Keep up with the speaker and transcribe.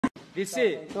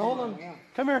DC, so hold on.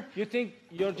 Come here. You think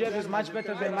your jab is much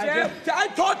better than my Jab. jab? I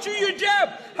taught you your jab.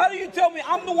 How do you tell me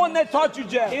I'm the one that taught you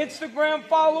jab? Instagram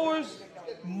followers,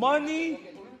 money,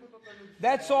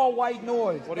 that's all white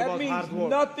noise. What that about means hard work?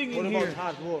 nothing what in about here.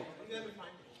 hard work?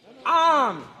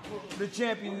 I'm the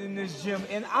champion in this gym,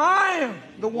 and I'm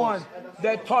the one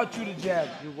that taught you the jab.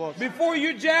 Before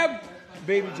your jab,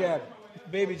 baby jab,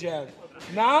 baby jab.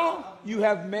 Now you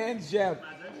have man's jab.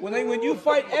 When you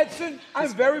fight Edson,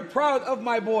 I'm very proud of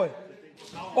my boy.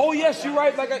 Oh yes, you're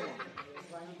right.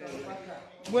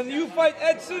 When you fight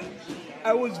Edson,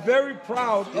 I was very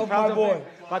proud of my boy.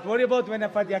 But what about when I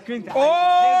fight Yaquinta?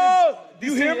 Oh,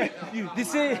 you hear me?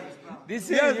 DC, Yes,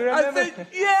 you remember? I said,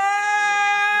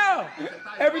 yeah!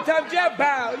 Every time jab,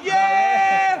 bow,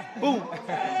 yeah! Boom,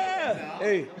 yeah!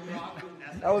 Hey,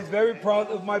 I was very proud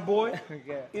of my boy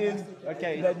in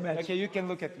that match. Okay, you can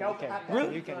look at me. Okay.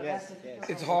 Really? You can, yes.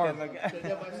 It's hard.